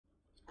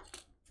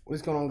What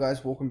is going on,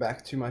 guys? Welcome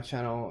back to my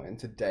channel, and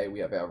today we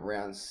have our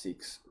round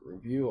 6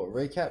 review or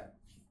recap.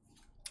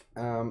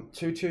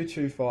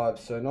 2-2-2-5,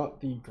 so not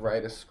the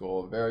greatest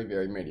score,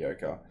 very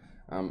mediocre.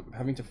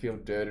 Having to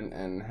field Durden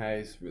and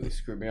Hayes really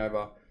screwed me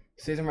over.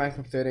 Season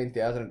ranking of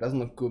 13,000, it doesn't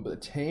look good, but the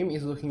team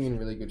is looking in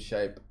really good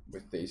shape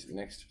with these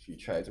next few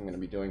trades I'm going to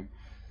be doing.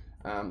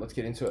 Let's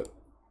get into it.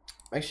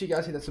 Make sure you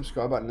guys hit that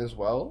subscribe button as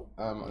well.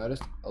 I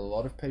noticed a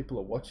lot of people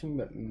are watching,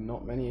 but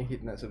not many are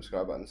hitting that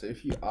subscribe button. So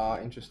if you are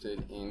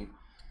interested in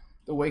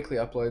the weekly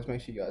uploads, make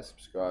sure you guys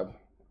subscribe.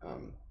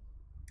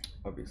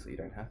 Obviously you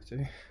don't have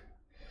to.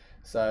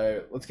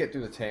 So let's get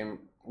through the team.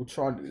 We'll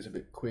try and do this a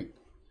bit quick.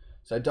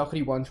 So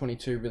Doherty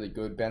 122, really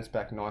good, bounced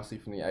back nicely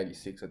from the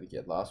 86 I think he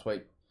had last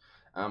week.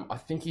 I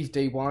think he's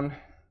D1.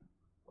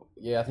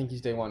 Yeah, I think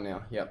he's D1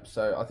 now. Yep.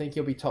 So I think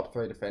he'll be top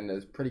 3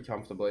 defenders pretty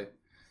comfortably.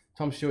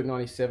 Tom Stewart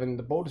 97.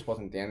 The ball just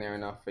wasn't down there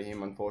enough for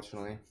him,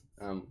 unfortunately.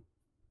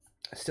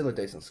 Still a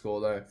decent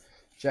score though.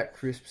 Jack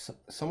Crisp,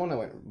 someone that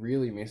went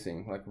really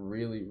missing, like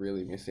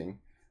really missing.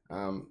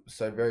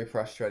 So very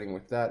frustrating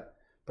with that.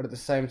 But at the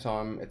same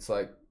time, it's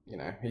like, you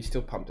know, he's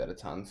still pumped out a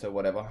ton, so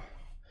whatever.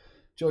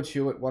 George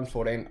Hewitt,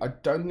 114. I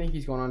don't think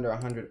he's gone under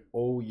 100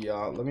 all year.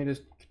 Let me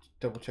just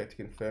double check to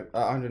confirm.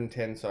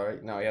 110, sorry.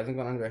 No, he hasn't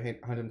gone under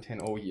 110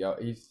 all year.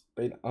 He's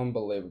been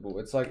unbelievable.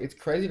 It's like, it's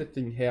crazy to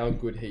think how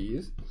good he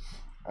is.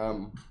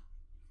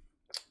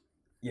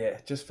 Yeah,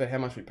 just for how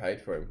much we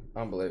paid for him.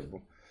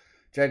 Unbelievable.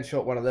 Jaden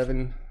Short,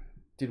 111.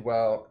 Did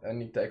well, and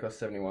Nick Dacos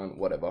 71,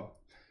 whatever.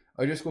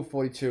 O'Driscoll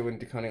 42 and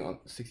DeConing on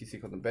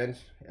 66 on the bench.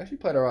 He actually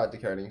played alright,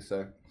 DeConing,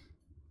 so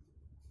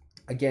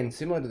again,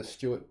 similar to the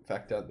Stewart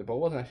factor, the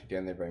ball wasn't actually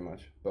down there very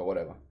much, but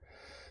whatever.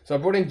 So I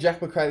brought in Jack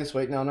McRae this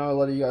week. Now I know a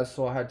lot of you guys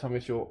saw I had Tom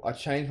Mitchell. I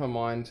changed my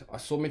mind. I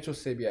saw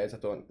Mitchell's CBAs. I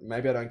thought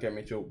maybe I don't go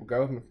Mitchell. We'll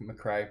go with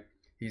McRae.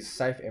 He's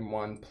safe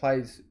M1,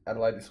 plays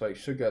Adelaide this week,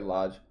 should go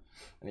large,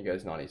 and he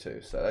goes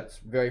 92. So that's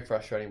very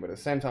frustrating, but at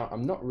the same time,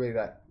 I'm not really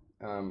that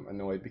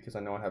annoyed because I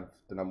know I have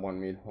the number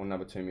 1 mid or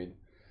number 2 mid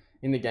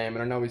in the game,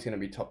 and I know he's going to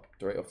be top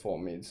 3 or 4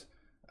 mids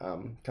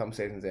come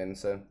season's end.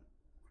 So,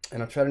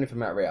 and I traded him for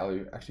Matt Real,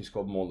 who actually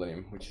scored more than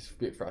him, which is a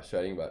bit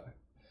frustrating, but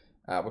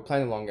we're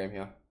playing a long game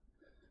here.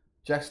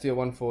 Jack Steele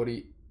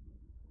 140.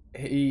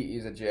 He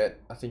is a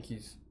jet. I think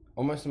he's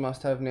almost a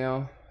must-have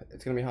now.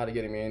 It's going to be hard to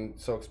get him in,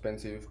 so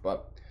expensive,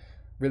 but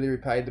really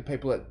repaid the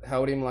people that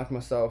held him, like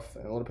myself,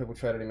 and a lot of people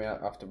traded him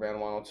out after round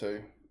 1 or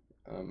 2.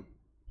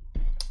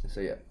 So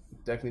yeah,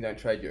 definitely don't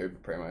trade your Uber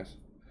Primos.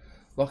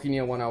 Lockie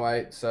Neal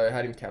 108, so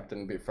had him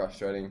captain, a bit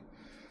frustrating.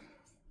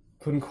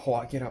 Couldn't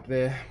quite get up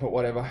there, but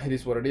whatever, it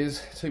is what it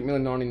is. Took Miller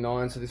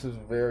 99, so this was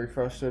very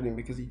frustrating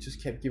because he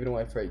just kept giving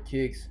away free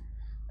kicks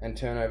and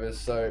turnovers.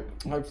 So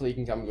hopefully he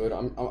can come good.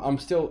 I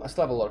still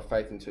have a lot of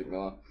faith in Took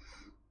Miller,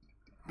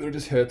 but it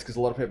just hurts because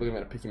a lot of people are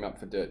going to pick him up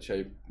for dirt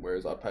cheap,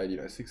 whereas I paid, you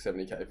know,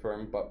 670k for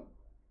him, but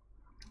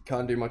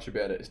can't do much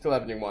about it. Still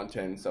averaging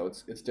 110, so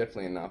it's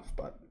definitely enough,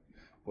 but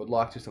would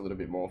like just a little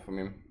bit more from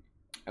him.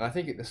 And I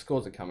think the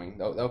scores are coming.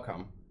 They'll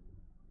come.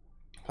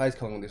 Plays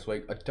Collingwood this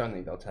week. I don't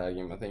think they'll tag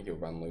him. I think he'll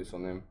run loose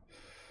on them.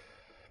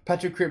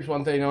 Patrick Cripps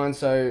 139.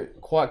 So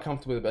quite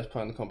comfortably the best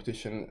player in the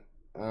competition.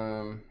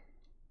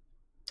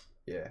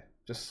 Yeah,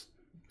 just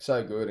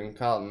so good. And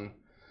Carlton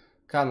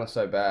are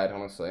so bad,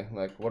 honestly.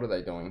 Like, what are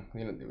they doing?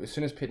 You know, as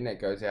soon as Pitnet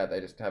goes out, they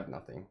just have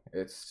nothing.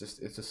 It's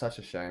just such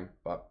a shame.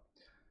 But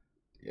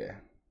yeah,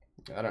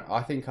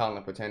 I think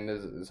Carlton are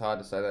pretenders. It's hard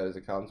to say that as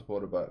a Carlton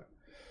supporter, but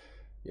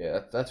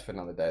yeah, that's for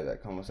another day,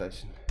 that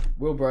conversation.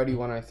 Will Brody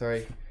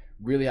 103.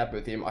 Really happy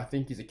with him. I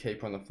think he's a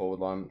keeper on the forward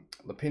line.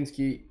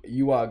 Lipinski,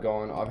 you are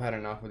gone. I've had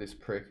enough of this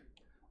prick.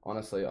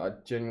 Honestly, I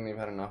genuinely have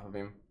had enough of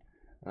him.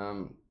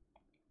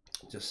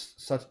 Just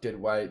such dead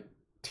weight.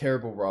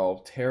 Terrible role.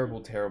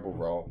 Terrible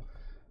role.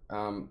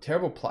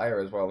 Terrible player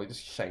as well. He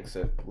just shanks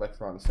it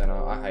left, right, and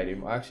centre. I hate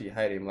him. I actually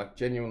hate him. Like,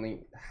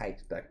 genuinely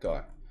hate that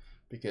guy.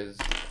 Because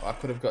I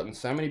could have gotten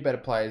so many better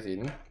players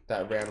in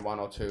that round 1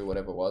 or 2,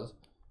 whatever it was,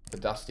 for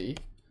Dusty.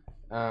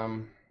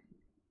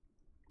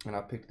 And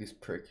I picked this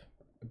prick.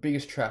 The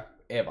biggest trap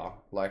ever.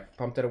 Like,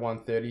 pumped out a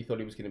 130, thought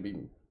he was going to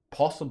be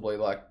possibly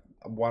like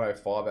a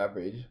 105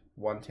 average,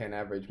 110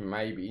 average,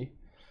 maybe.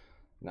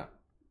 No,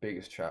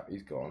 biggest trap,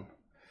 he's gone.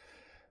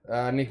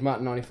 Nick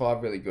Martin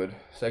 95, really good.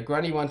 So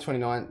Grundy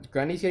 129.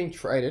 Grundy's getting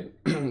traded.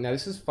 Now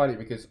this is funny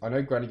because I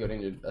know Grundy got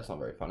injured. That's not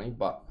very funny,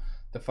 but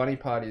the funny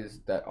part is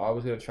that I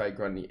was going to trade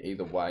Grundy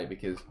either way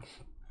because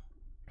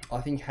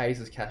I think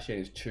Hayes' cash in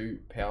is too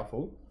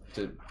powerful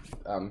to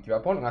give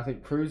up on, and I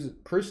think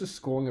Pruse's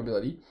scoring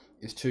ability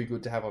is too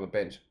good to have on the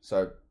bench.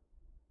 So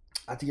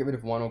I had to get rid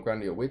of one or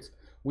Grundy or Witts.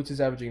 Witts is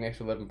averaging an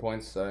extra 11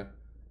 points, so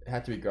it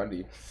had to be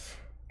Grundy.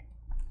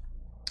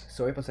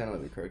 Sorry if I sound a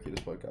little bit croaky,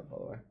 just woke up, by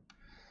the way.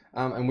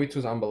 And Witts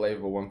was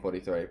unbelievable,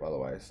 143, by the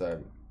way.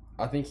 So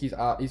I think he's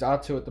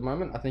R2 at the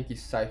moment. I think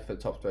he's safe for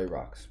top 3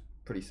 rucks.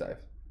 Pretty safe.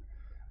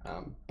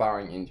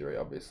 Barring injury,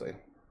 obviously.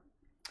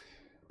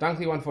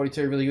 Dunkley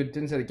 142, really good.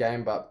 Didn't see the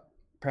game, but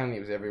apparently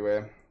it was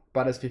everywhere.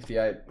 Butters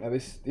 58. Now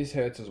this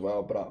hurts as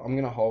well, but I'm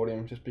going to hold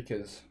him just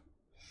because,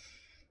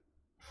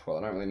 well,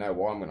 I don't really know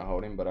why I'm going to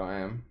hold him, but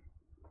I am.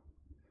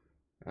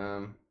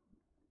 Yeah,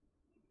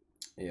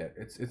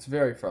 it's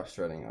very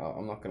frustrating.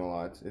 I'm not gonna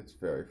lie, it's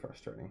very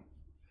frustrating.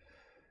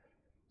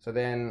 So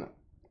then,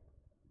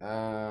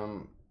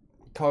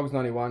 Cogs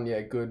 91,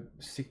 yeah, good.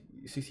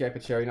 68 for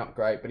Cherry, not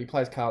great, but he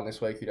plays Carlton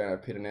this week. You don't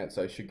have Pitternet,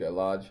 so he should go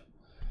large.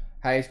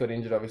 Hayes got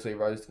injured, obviously.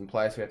 Rose didn't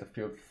play, so we have to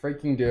field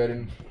freaking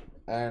Durden.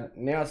 And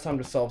now it's time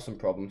to solve some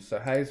problems. So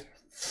Hayes,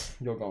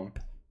 you're gone.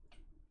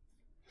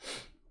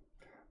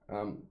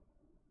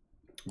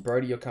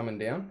 Brody, you're coming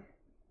down.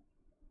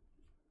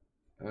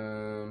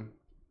 Then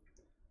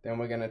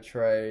we're gonna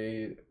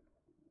trade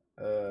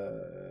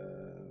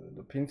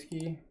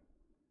Lipinski.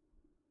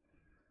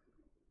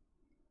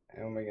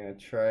 And we're going to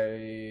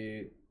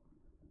trade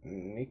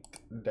Nick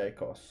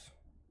Dacos.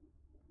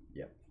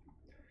 Yep.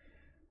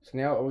 So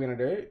now what we're going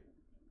to do...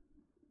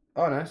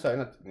 Oh, no, sorry,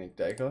 not Nick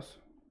Dacos.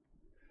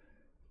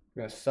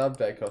 We're going to sub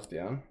Dacos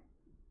down.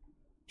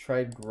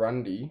 Trade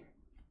Grundy.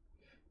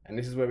 And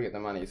this is where we get the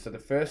money. So the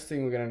first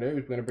thing we're going to do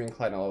is we're going to bring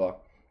Clayton Oliver.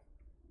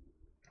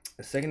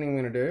 The second thing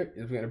we're going to do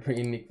is we're going to bring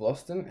in Nick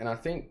Vlosten. And I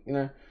think, you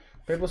know,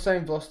 people are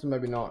saying Vlosten,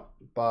 maybe not.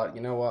 But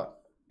you know what?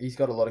 He's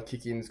got a lot of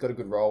kick-ins, got a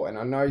good role, and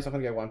I know he's not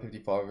going to go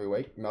 155 every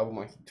week. Melbourne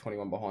might kick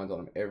 21 behinds on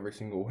him every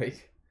single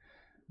week.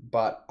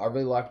 But I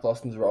really like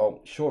Vlosten's role.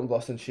 Short and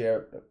Vlosten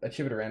share,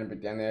 chip it around a bit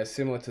down there,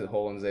 similar to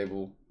Hall and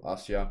Zabel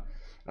last year.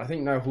 I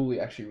think no Hooley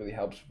actually really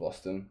helps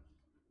Vlosten.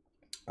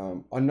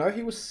 I know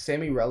he was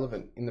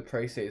semi-relevant in the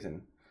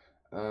preseason.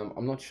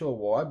 I'm not sure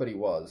why, but he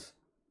was.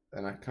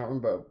 And I can't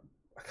remember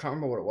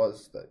what it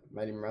was that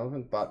made him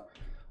relevant, but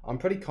I'm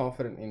pretty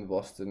confident in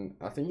Vlosten.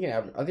 I think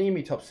he'll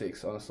be top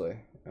 6, honestly.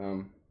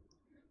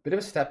 Bit of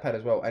a stat pad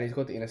as well, and he's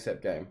got the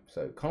intercept game,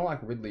 so kind of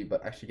like Ridley,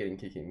 but actually getting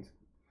kick-ins.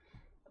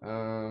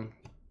 And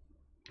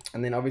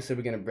then obviously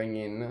we're going to bring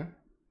in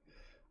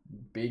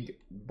big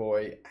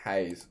boy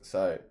Hayes,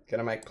 so going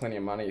to make plenty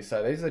of money.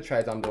 So these are the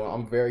trades I'm doing.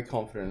 I'm very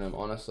confident in them,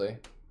 honestly,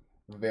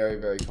 very,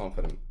 very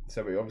confident.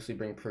 So we obviously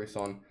bring Bruce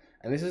on,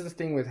 and this is the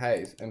thing with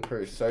Hayes and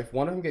Bruce. So if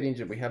one of them get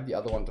injured, we have the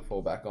other one to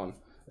fall back on,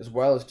 as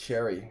well as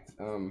Cherry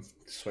to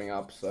swing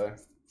up. So,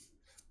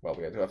 well,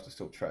 we do have to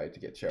still trade to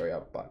get Cherry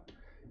up, but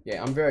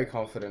yeah, I'm very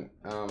confident.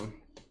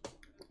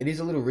 It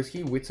is a little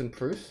risky, Wits and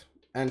Bruce.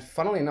 And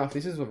funnily enough,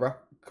 this is the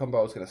ruck combo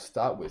I was going to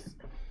start with,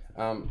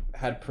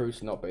 had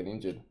Bruce not been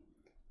injured.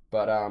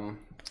 But,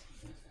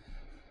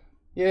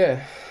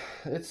 yeah,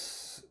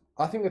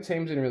 I think the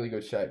team's in really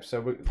good shape.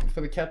 So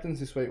for the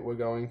captains this week, we're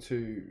going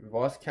to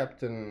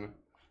vice-captain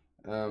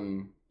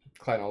Clayton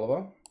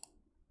Oliver.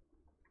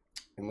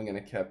 And we're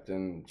going to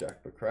captain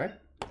Jack McRae.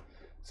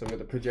 So we've got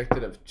the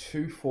projected of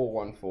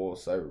 2-4-1-4.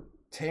 So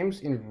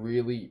team's in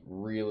really,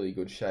 really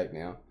good shape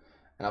now.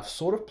 And I've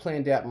sort of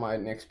planned out my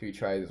next few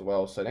trades as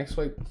well. So next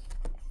week,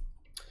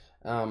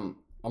 I'm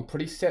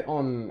pretty set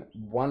on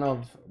one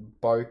of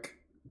Boak,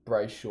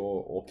 Brayshaw,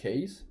 or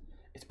Keys.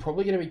 It's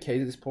probably going to be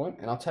Keys at this point.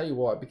 And I'll tell you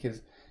why,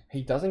 because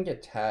he doesn't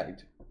get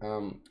tagged.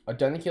 I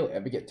don't think he'll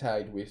ever get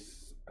tagged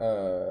with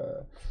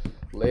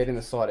Laird in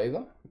the side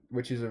either,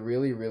 which is a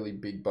really, really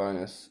big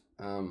bonus.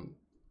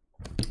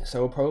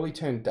 So we'll probably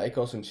turn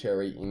Dacos and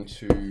Cherry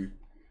into...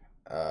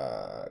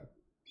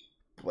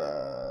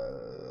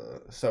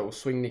 so we'll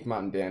swing Nick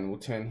Martin down. We'll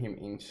turn him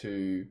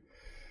into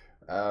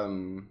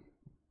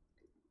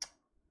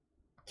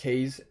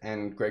Keys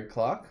and Greg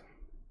Clark.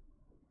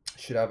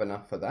 Should have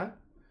enough for that.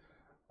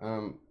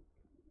 And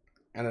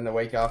then the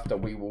week after,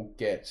 we will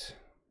get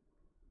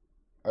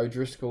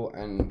O'Driscoll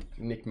and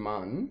Nick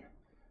Martin,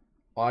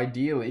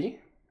 ideally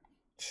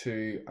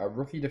to a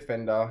rookie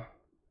defender,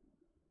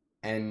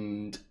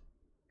 and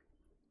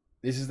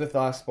this is the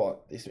thigh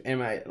spot. This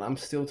M8, and I'm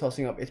still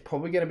tossing up. It's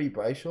probably going to be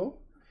Brayshaw.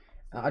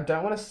 I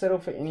don't want to settle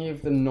for any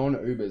of the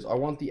non-Ubers. I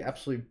want the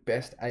absolute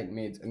best 8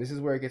 mids, and this is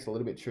where it gets a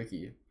little bit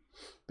tricky,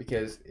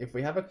 because if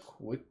we have a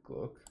quick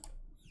look,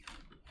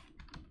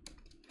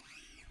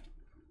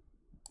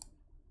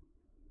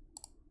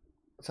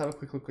 let's have a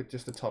quick look at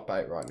just the top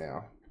 8 right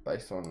now,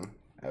 based on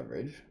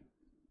average.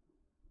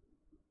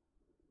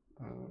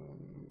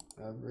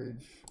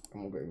 Average,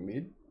 and we'll go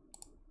mid.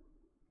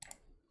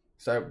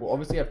 So we'll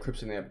obviously have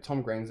Cripps in there, but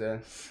Tom Green's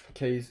there,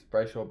 Keys,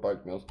 Brayshaw,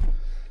 Boak, Mills.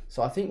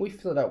 So I think we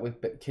fill it up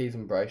with Keys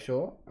and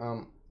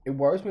Brayshaw. It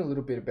worries me a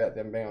little bit about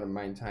them being able to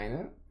maintain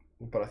it,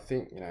 but I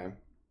think, you know,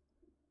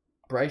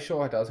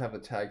 Brayshaw does have the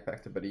tag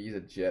factor, but he is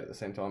a jet at the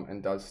same time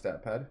and does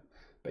stat pad.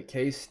 But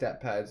Keys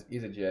stat pads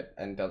is a jet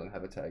and doesn't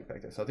have a tag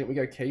factor. So I think we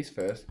go Keys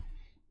first,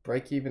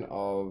 break even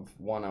of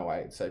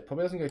 108. So it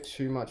probably doesn't go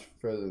too much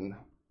further than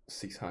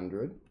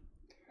 600.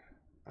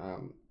 But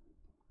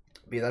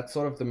yeah, that's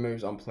sort of the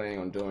moves I'm planning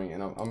on doing,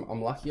 and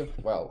I'm lucky.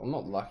 Well, I'm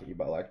not lucky,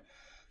 but like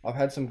I've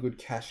had some good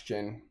cash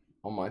gen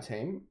on my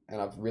team, and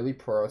I've really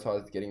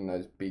prioritized getting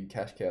those big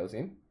cash cows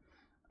in.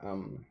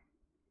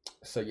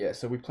 So yeah,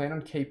 so we plan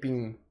on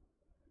keeping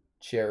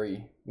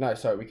Cherry. No,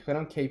 sorry, we plan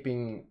on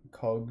keeping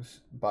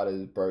Cogs,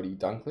 Butters, Brody,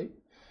 Dunkley.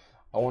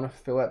 I want to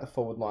fill out the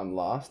forward line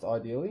last,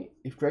 ideally.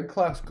 If Greg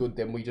Clark's good,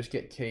 then we just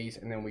get Keys,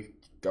 and then we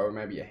go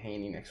maybe a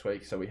Heaney next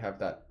week, so we have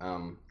that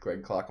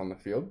Greg Clark on the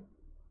field.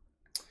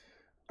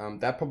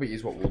 That probably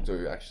is what we'll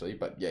do actually.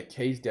 But yeah,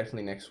 keys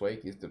definitely next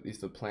week is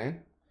the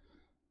plan.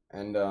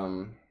 And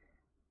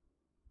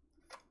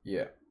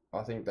yeah,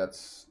 I think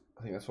that's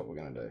what we're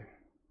gonna do.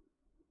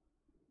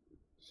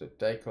 So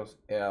Dacos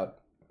out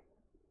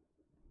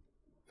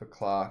for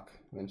Clark,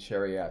 and then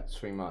Cherry out,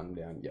 Swing Martin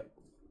down. Yep.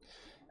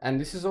 And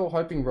this is all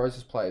hoping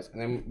Roses plays,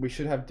 and then we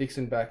should have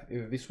Dixon back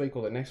either this week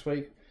or the next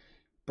week.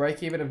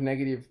 Break even of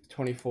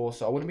 -24,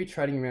 so I wouldn't be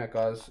trading him out,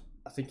 guys.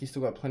 I think he's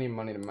still got plenty of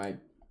money to make.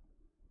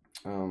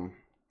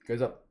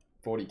 Goes up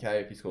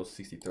 40k if he scores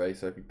 63.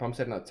 So if he pumps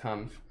out another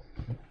ton,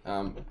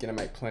 gonna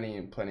make plenty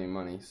of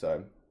money.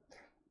 So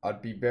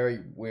I'd be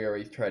very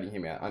wary trading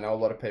him out. I know a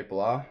lot of people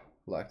are.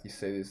 Like you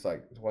see, there's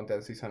like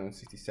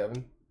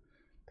 1,667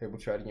 people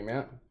trading him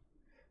out.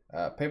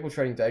 People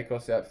trading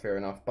Dacos out, fair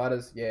enough.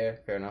 Butters, yeah,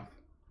 fair enough.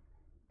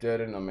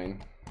 Durden, I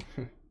mean,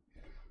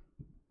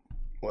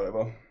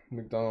 whatever.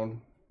 McDonald,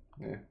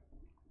 yeah.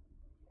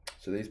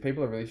 So these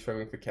people are really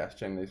struggling for cash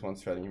gen. These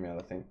ones trading him out,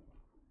 I think.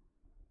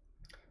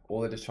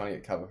 Or they're just trying to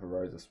get cover for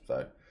Roses.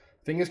 So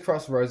fingers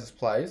crossed Roses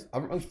plays. I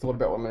haven't really thought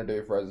about what I'm going to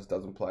do if Roses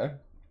doesn't play.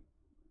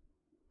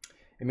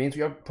 It means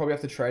we probably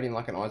have to trade in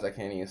like an Isaac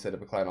Haney instead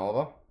of a Clayton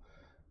Oliver,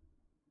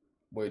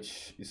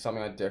 which is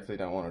something I definitely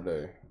don't want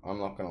to do. I'm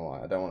not going to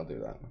lie. I don't want to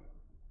do that.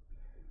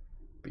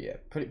 But yeah,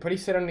 pretty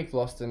set on Nick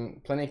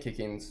Vlauston. Plenty of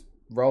kick-ins.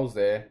 Rolls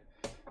there.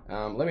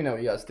 Let me know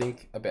what you guys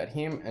think about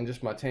him and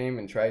just my team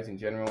and trades in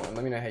general. And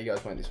let me know how you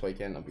guys went this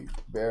weekend. I'll be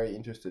very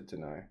interested to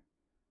know.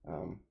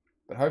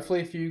 But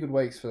hopefully a few good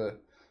weeks for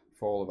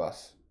all of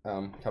us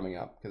coming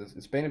up. Because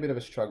it's been a bit of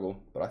a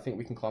struggle. But I think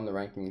we can climb the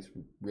rankings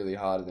really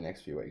hard in the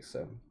next few weeks.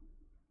 So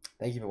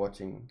thank you for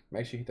watching.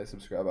 Make sure you hit that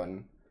subscribe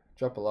button.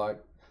 Drop a like.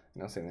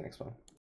 And I'll see you in the next one.